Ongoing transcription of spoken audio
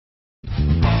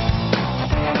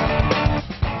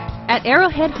At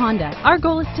Arrowhead Honda, our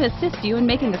goal is to assist you in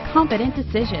making a confident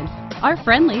decision. Our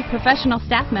friendly, professional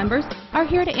staff members are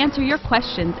here to answer your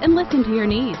questions and listen to your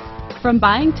needs. From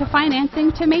buying to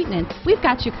financing to maintenance, we've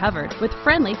got you covered with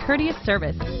friendly, courteous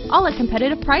service, all at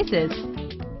competitive prices.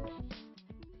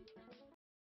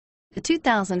 The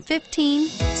 2015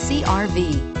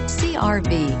 CR-V.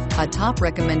 CR-V, a top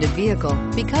recommended vehicle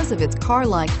because of its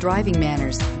car-like driving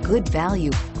manners, good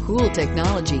value, cool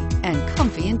technology, and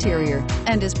comfy interior,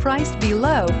 and is priced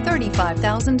below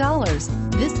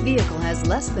 $35,000. This vehicle has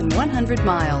less than 100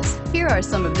 miles. Here are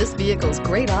some of this vehicle's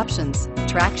great options: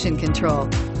 traction control,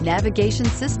 navigation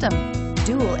system,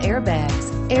 dual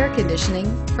airbags, air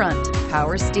conditioning, front,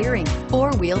 power steering,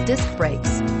 four-wheel disc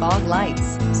brakes, fog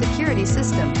lights, security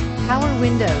system, power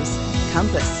windows,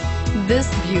 compass. This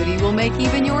beauty will make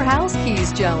even your house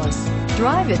keys jealous.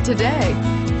 Drive it today.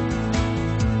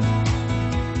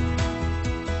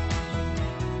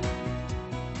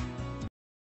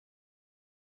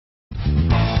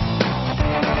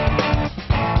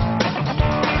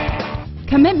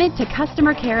 Commitment to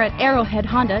customer care at Arrowhead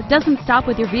Honda doesn't stop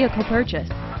with your vehicle purchase.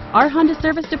 Our Honda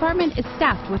service department is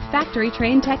staffed with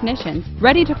factory-trained technicians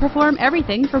ready to perform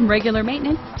everything from regular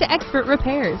maintenance to expert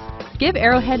repairs. Give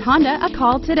Arrowhead Honda a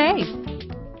call today.